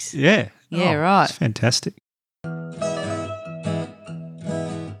pigs. Yeah. Yeah, right. It's fantastic.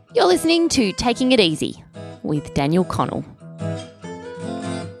 You're listening to Taking It Easy with Daniel Connell.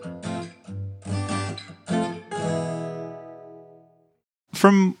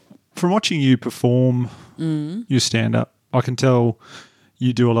 From watching you perform your stand-up, I can tell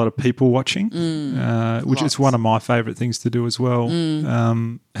you do a lot of people watching, which is Lots. one of my favourite things to do as well.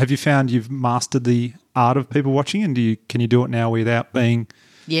 Have you found you've mastered the art of people watching, and can you do it now without being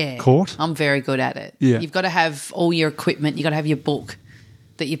Yeah. caught? I'm very good at it. Yeah. You've got to have all your equipment. You've got to have your book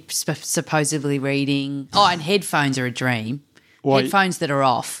that you're supposedly reading. Oh, and headphones are a dream. Why- Headphones that are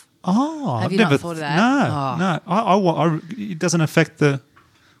off. Oh, Have I've you never not thought of that? No, Oh. no. It doesn't affect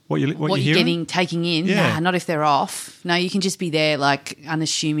what you're What you're hearing? taking in. Yeah. Nah, not if they're off. No, you can just be there like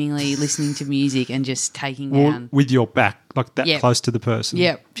unassumingly listening to music and just taking Well, down. with your back, like that Yep. close to the person.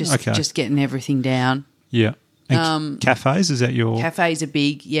 Yep, Okay. just getting everything down. Yeah. And cafes, is that your Cafes are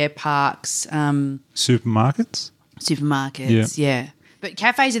big, yeah, parks, supermarkets? supermarkets, yeah. But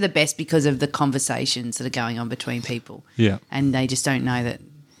cafes are the best because of the conversations that are going on between people. Yeah. And they just don't know that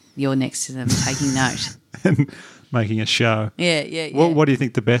you're next to them taking note. And making a show. Yeah, yeah, yeah. What do you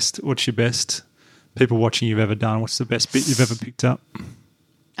think what's your best people watching you've ever done? What's the best bit you've ever picked up?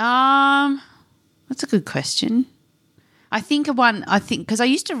 That's a good question. I think because I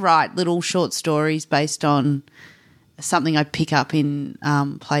used to write little short stories based on something I'd pick up in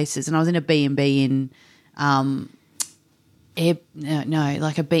places, and I was in a B&B in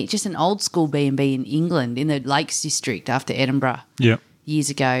like a beach, just an old school B&B in England in the Lakes District after Edinburgh Yeah. years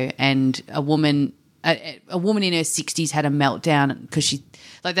ago, and a woman in her 60s had a meltdown because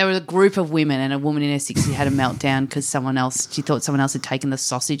there were a group of women, and a woman in her 60s had a meltdown because she thought someone else had taken the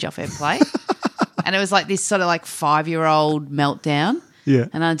sausage off her plate. And it was like this sort of like 5-year-old meltdown. Yeah.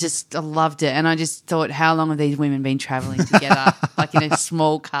 And I loved it. And I just thought, how long have these women been traveling together, like in a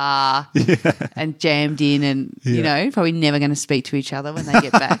small car and jammed in and, probably never going to speak to each other when they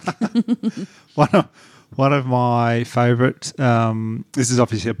get back. One of my favourite, this is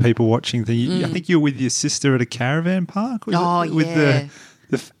obviously a people watching thing. I think you're with your sister at a caravan park. With yeah.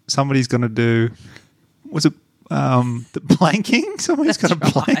 Somebody's going to do, was it the planking? Somebody's going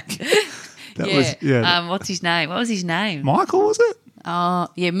to plank. What's his name? What was his name? Michael, was it? Oh,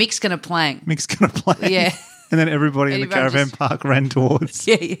 yeah, Mick's going to plank. Mick's going to plank. Yeah. And then everybody in the Everyone caravan park ran towards.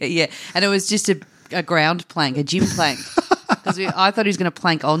 Yeah. And it was just a ground plank, a gym plank. Because because I thought he was going to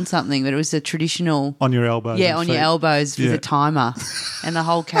plank on something, but it was a traditional On your elbows. yeah, and on feet. your elbows with Yeah. a timer, and the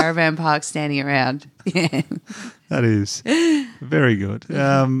whole caravan park standing around. Yeah, That is very good.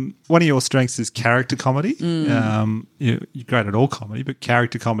 One of your strengths is character comedy. You're great at all comedy, but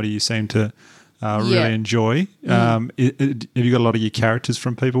character comedy you seem to really Yeah. enjoy. Have you got a lot of your characters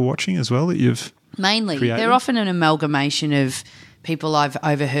from people watching as well that you've mainly created? they're often an amalgamation of people I've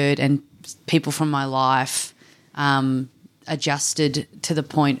overheard and people from my life, adjusted to the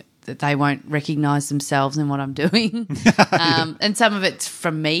point that they won't recognise themselves in what I'm doing, and some of it's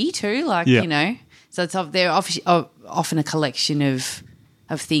from me too, like Yeah. you know. So they're often a collection of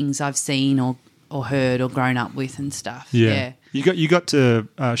things I've seen or heard or grown up with and stuff. Yeah. You got to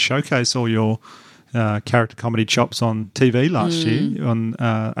showcase all your character comedy chops on TV last year on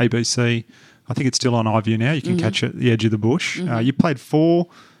ABC. I think it's still on iView now. You can catch it at the edge of the bush. You played 4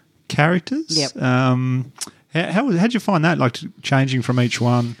 characters. Yep. How'd you find that? Like changing from each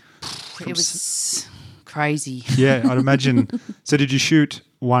one? It was crazy. Yeah, I'd imagine. So did you shoot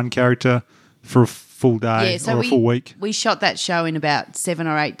one character for a full day or a full week? We shot that show in about 7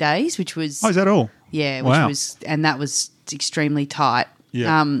 or 8 days, which was Oh, is that all? yeah, which Wow. that was extremely tight.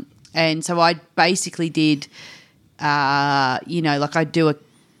 Yeah. And so I basically did, like I'd do a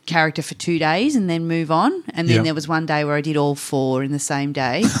character for 2 days and then move on, and then Yeah. there was one day where I did all 4 in the same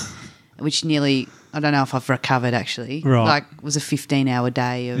day, which nearly I don't know if I've recovered actually. Right. Like it was a 15-hour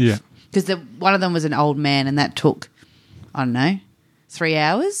day of Yeah. because one of them was an old man and that took I don't know 3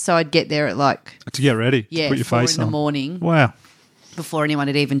 hours, so I'd get there at like To get ready, to put your 4 face in the on. morning Wow. before anyone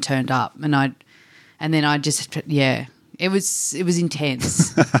had even turned up, and then I just it was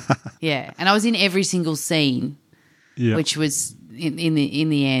intense. Yeah, and I was in every single scene, Yeah. which was in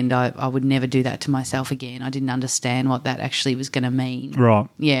the end I would never do that to myself again. I didn't understand what that actually was going to mean. Right.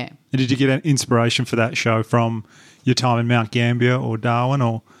 Yeah. And did you get an inspiration for that show from your time in Mount Gambier or Darwin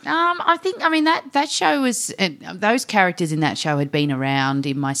or? That show was those characters in that show had been around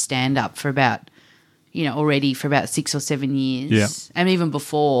in my stand up for about already for about 6 or 7 years. Yeah. And even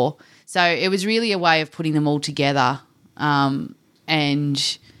before. So it was really a way of putting them all together. And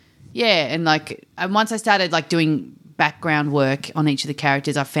once I started like doing background work on each of the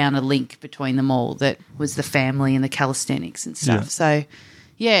characters, I found a link between them all that was the family and the calisthenics and stuff. Yeah. So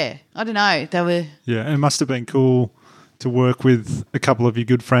yeah, I don't know. They were Yeah, and it must have been cool to work with a couple of your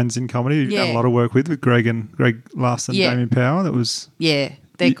good friends in comedy. You've done a Yeah. lot of work with Greg Larson, Yeah. Damien Power. That was they're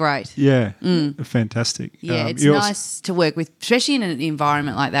great. yeah, fantastic. Yeah, it's you also- nice to work with, especially in an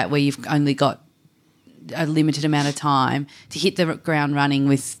environment like that where you've only got a limited amount of time to hit the ground running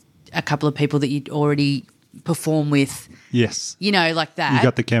with a couple of people that you'd already perform with, Yes. like that. You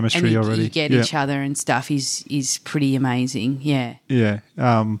got the chemistry and already. You get Yeah. each other and stuff is pretty amazing. Yeah. Yeah.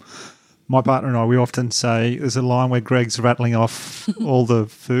 My partner and I, we often say there's a line where Greg's rattling off all the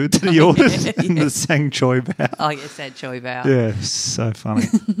food that he ordered in the Sang Choi Bao. Oh, yes, that Choi Bao. Yeah, so funny.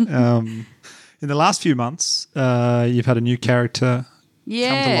 In the last few months, you've had a new character come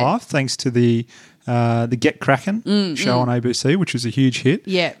to life thanks to the Get Crackin' show on ABC, which was a huge hit.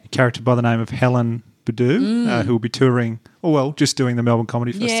 Yeah. A character by the name of Helen Badu, who will be touring, just doing the Melbourne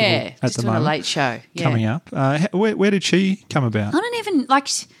Comedy Festival Yeah, at just the doing moment. a late show. Yeah. Coming up. Where did she come about? I don't even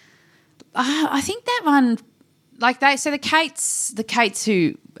I think that one, so the Kates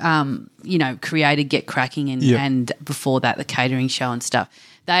who, created Get Cracking and before that the catering show and stuff,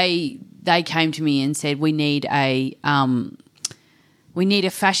 they came to me and said we need a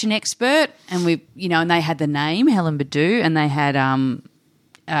fashion expert, and and they had the name Helen Badu, and they had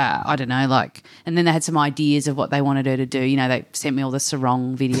I don't know, and then they had some ideas of what they wanted her to do. They sent me all the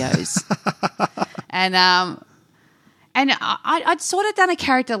sarong videos, and I'd sort of done a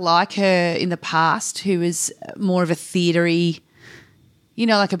character like her in the past who was more of a theatre-y,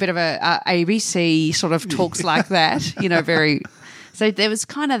 like a bit of a ABC sort of talks like that, very. So there was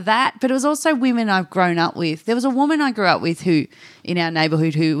kind of that, but it was also women I've grown up with. There was a woman I grew up with who, in our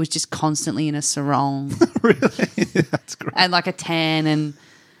neighbourhood, who was just constantly in a sarong. Really? That's great. And like a tan, and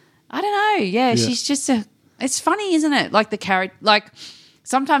I don't know. Yeah, she's just it's funny, isn't it? Like the character,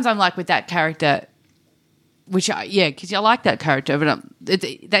 sometimes I'm like with that character, because I like that character, but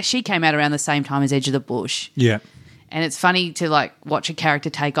that she came out around the same time as Edge of the Bush. Yeah. And it's funny to watch a character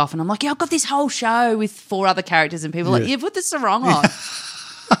take off, and I'm like, I've got this whole show with 4 other characters, and people are like, put the sarong on.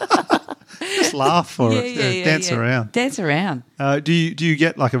 Just laugh for it. Dance around. Dance around. Do you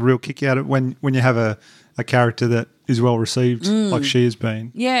get a real kick out of when you have a character that is well received like she has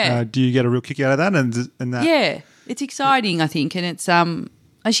been? Yeah. Do you get a real kick out of that and that? Yeah. It's exciting, I think, and it's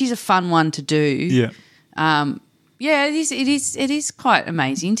she's a fun one to do. Yeah. It is quite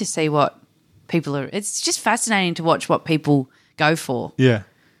amazing to see what people are. It's just fascinating to watch what people go for. Yeah.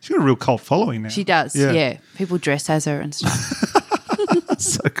 She's got a real cult following now. She does, yeah. People dress as her and stuff.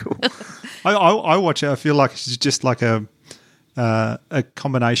 That's so cool. I watch her. I feel like she's just like a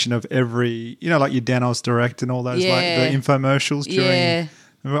combination of every, like your Danos Direct and all those like the infomercials during.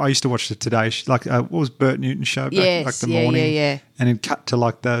 I used to watch the Today. Like what was Bert Newton's show back like the morning? Yeah. And then cut to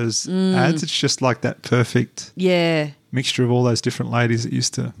like those ads. It's just like that perfect mixture of all those different ladies that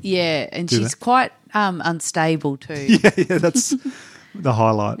used to. Yeah, and she's quite unstable too. Yeah, that's the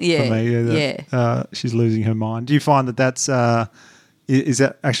highlight for me. She's losing her mind. Do you find that that's is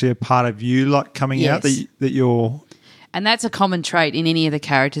that actually a part of you like coming out that you're? And that's a common trait in any of the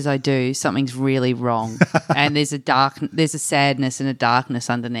characters I do. Something's really wrong, and there's a sadness and a darkness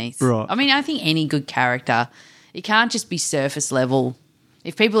underneath. Right. I mean, I think any good character, it can't just be surface level.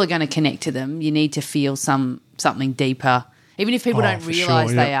 If people are going to connect to them, you need to feel something deeper. Even if people don't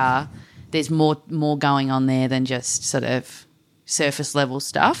realise they are, there's more going on there than just sort of surface level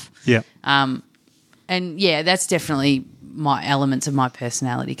stuff. Yeah. And that's definitely my elements of my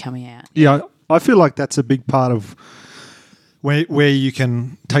personality coming out. Yeah, I feel like that's a big part of where you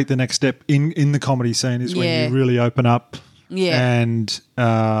can take the next step in the comedy scene is when you really open up and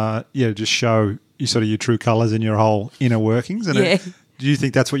just show you sort of your true colours and your whole inner workings. And do you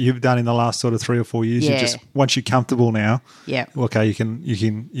think that's what you've done in the last sort of 3 or 4 years? You just once you're comfortable now, okay, you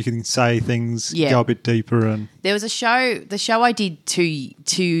can say things, go a bit deeper. And there was the show I did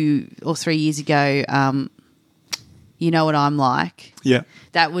 2 or 3 years ago. You Know What I'm Like. Yeah,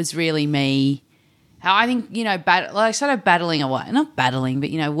 that was really me. I think, sort of battling away, not battling,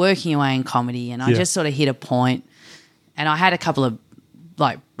 but, working away in comedy. And I just sort of hit a point, and I had a couple of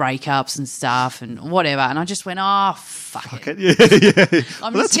like breakups and stuff and whatever. And I just went, oh, fuck it. Yeah.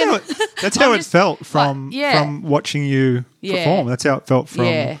 That's how it felt from watching you perform. That's how it felt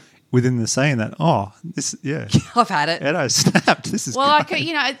from within the scene that, I've had it. Edo snapped. This is snapped.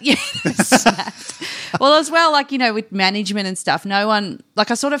 Well, as well, with management and stuff, no one,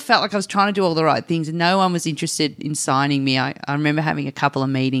 I sort of felt like I was trying to do all the right things and no one was interested in signing me. I remember having a couple of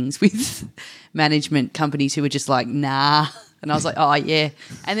meetings with management companies who were just like, nah. And I was like, oh, yeah.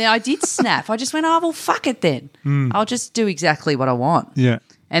 And then I did snap. I just went, oh, well, fuck it then. I'll just do exactly what I want. Yeah.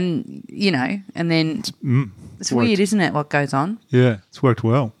 And, and then it's weird, isn't it, what goes on? Yeah, it's worked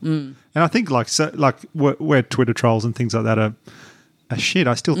well. And I think where Twitter trolls and things like that are shit,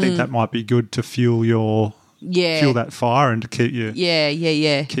 I still think that might be good to fuel fuel that fire and to keep you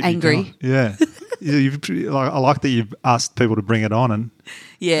keep angry. Yeah. I like that you've asked people to bring it on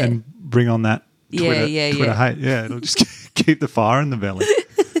and bring on that Twitter hate. Yeah, it'll just keep the fire in the belly.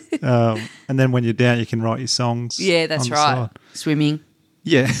 And then when you're down, you can write your songs. Yeah, that's on right. the side. Swimming.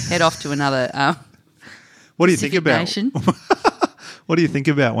 Yeah. Head off to another what do you think about nation. What do you think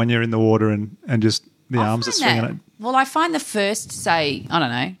about when you're in the water and just the arms are swinging it? Well, I find the first, say,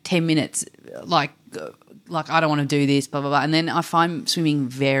 10 minutes, like I don't want to do this, blah, blah, blah. And then I find swimming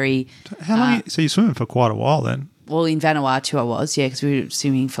very... How long? So you're swimming for quite a while then? Well, in Vanuatu I was, because we were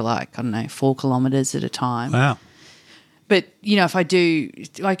swimming for 4 kilometres at a time. Wow. But, if I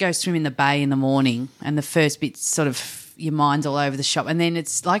go swim in the bay in the morning and the first bit's sort of your mind's all over the shop and then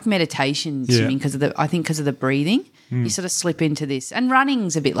it's like meditation swimming because of the breathing. You sort of slip into this. And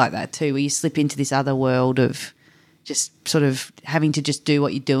running's a bit like that too, where you slip into this other world of just sort of having to just do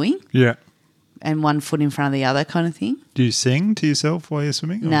what you're doing. Yeah. And one foot in front of the other kind of thing. Do you sing to yourself while you're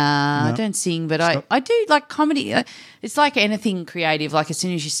swimming? Nah, I don't sing, but I do like comedy. It's like anything creative. Like as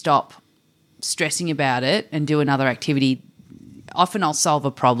soon as you stop stressing about it and do another activity, often I'll solve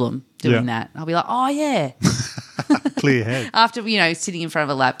a problem doing that. I'll be like, oh, yeah. Clear head. After, sitting in front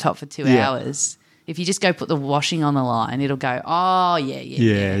of a laptop for 2 hours, if you just go put the washing on the line, it'll go, oh,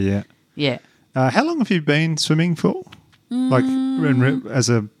 yeah. How long have you been swimming for? Like as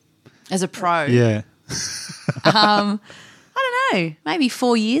a pro? Yeah. I don't know, maybe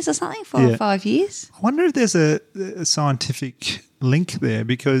 4 years or something, 4 or 5 years. I wonder if there's a scientific link there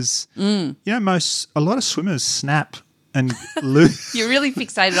because, a lot of swimmers snap and lose. You're really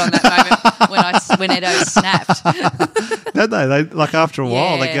fixated on that moment when Edo snapped. Don't they? They after a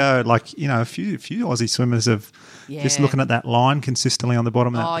while they go a few Aussie swimmers have just looking at that line consistently on the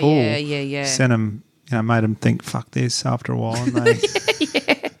bottom of that pool. Yeah. Sent them, made them think fuck this after a while. And they, I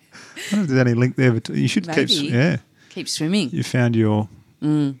don't know if there's any link there, but you should keep swimming. You found your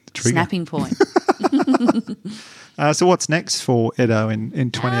trigger. Snapping point. So what's next for Edo in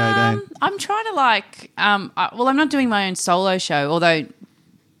 2018? I'm trying to I'm not doing my own solo show, although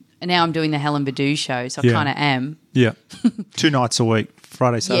now I'm doing the Helen Badu show, so I kind of am. Yeah. 2 nights a week,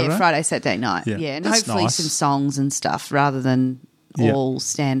 Friday, Saturday? Yeah, Friday, Saturday night. Yeah, and that's hopefully some songs and stuff rather than all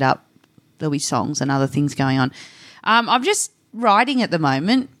stand-up. There'll be songs and other things going on. I've just writing at the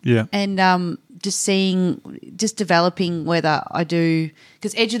moment. Yeah. And just developing whether I do,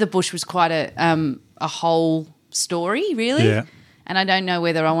 because Edge of the Bush was quite a whole story, really. Yeah. And I don't know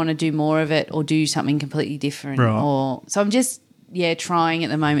whether I want to do more of it or do something completely different. Right. So I'm just, trying at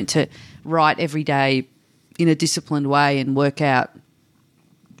the moment to write every day in a disciplined way and work out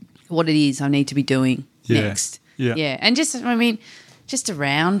what it is I need to be doing next. Yeah. Yeah. And just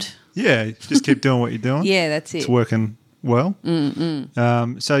around. Yeah, just keep doing what you're doing. Yeah, that's it. It's working well.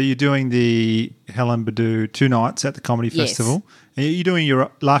 So you're doing the Helen Badu 2 nights at the Comedy Festival. And you're doing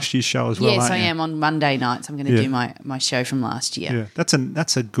your last year's show as well, yes, aren't I you? am on Monday nights. I'm going to do my show from last year. Yeah,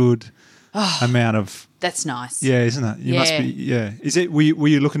 that's a good amount of. That's nice. Yeah, isn't it? You must be. Yeah, is it? Were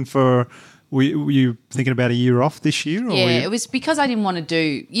you looking for? Were you thinking about a year off this year? Or it was because I didn't want to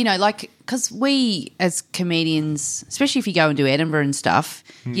do. Because we as comedians, especially if you go and do Edinburgh and stuff,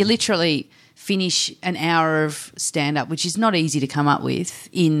 you literally finish an hour of stand up, which is not easy to come up with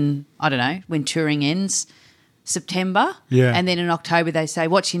in, I don't know, when touring ends. September, and then in October they say,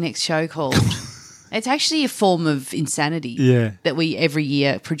 "What's your next show called?" It's actually a form of insanity. That we every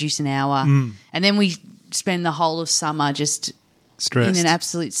year produce an hour, and then we spend the whole of summer just stressed, in an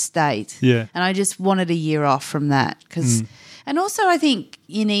absolute state. Yeah, and I just wanted a year off from that and also I think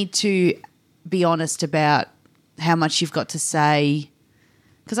you need to be honest about how much you've got to say,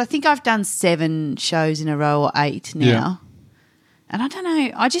 because I think I've done 7 shows in a row or 8 now. Yeah. And I don't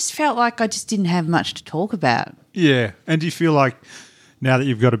know, I just felt like I just didn't have much to talk about. Yeah. And do you feel like now that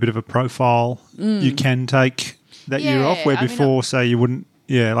you've got a bit of a profile, you can take that year off, where before, say, you wouldn't,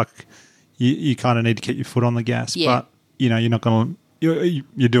 you kind of need to keep your foot on the gas, but, you're not going to,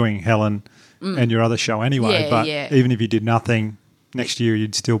 you're doing Helen and your other show anyway, but even if you did nothing next year,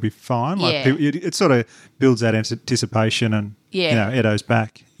 you'd still be fine. Like it sort of builds that anticipation and, Edo's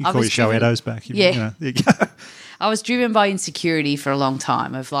back. You call your show Edo's back. There you go. I was driven by insecurity for a long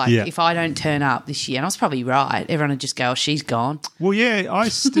time of if I don't turn up this year, and I was probably right, everyone would just go, "Oh, she's gone." Well, yeah, I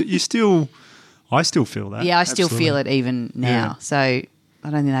still feel that. Yeah, I still feel it even now. Yeah. So I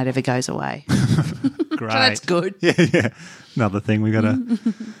don't think that ever goes away. Great. So that's good. Yeah. Another thing we got to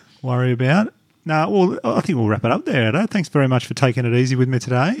worry about. No, well, I think we'll wrap it up there, Edo. Thanks very much for taking it easy with me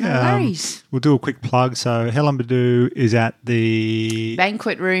today. No worries. We'll do a quick plug. So Helen Badu is at the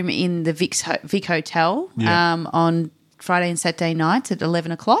banquet room in the Vic Hotel on Friday and Saturday nights at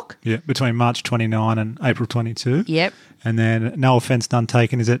 11 o'clock. Yeah, between March 29 and April 22. Yep. And then No Offence None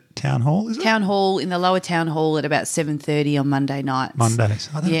Taken is at Town Hall, is it? Town Hall, in the lower Town Hall at about 7:30 on Monday nights. Mondays.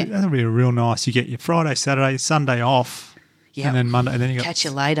 Oh, that'll be real nice. You get your Friday, Saturday, Sunday off. Yep. And then Monday, and then you got catch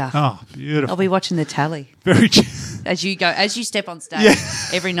you later. Oh, beautiful! I'll be watching the tally. Very. As you step on stage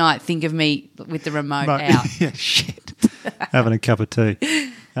every night, think of me with the remote out. Yeah, shit. Having a cup of tea.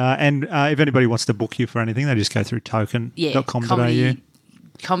 And if anybody wants to book you for anything, they just go through token.com.au.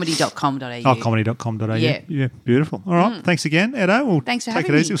 Comedy.com.au. Oh, comedy.com.au. Yeah, beautiful. All right. Thanks again, Edo. Well, thanks for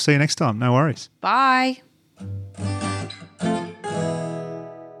having me. Take it easy. We'll see you next time. No worries. Bye.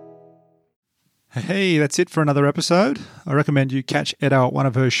 Hey, that's it for another episode. I recommend you catch Edo at one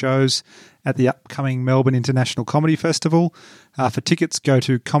of her shows at the upcoming Melbourne International Comedy Festival. For tickets, go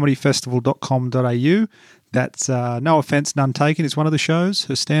to comedyfestival.com.au. That's No Offence None Taken is one of the shows,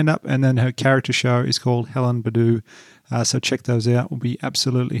 her stand-up, and then her character show is called Helen Badu. So check those out. It will be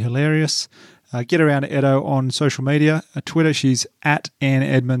absolutely hilarious. Get around to Edo on social media. Twitter, she's at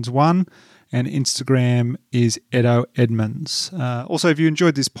AnneEdmonds1. And Instagram is Edo Edmonds. Also, if you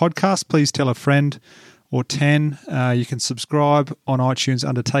enjoyed this podcast, please tell a friend or 10. You can subscribe on iTunes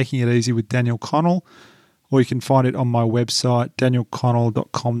under Taking It Easy with Daniel Connell, or you can find it on my website,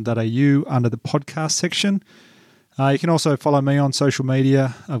 danielconnell.com.au, under the podcast section. You can also follow me on social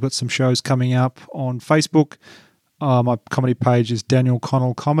media. I've got some shows coming up on Facebook. My comedy page is Daniel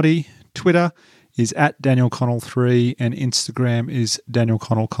Connell Comedy. Twitter is at Daniel Connell3, and Instagram is Daniel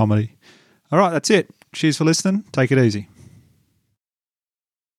Connell Comedy. All right, that's it. Cheers for listening. Take it easy.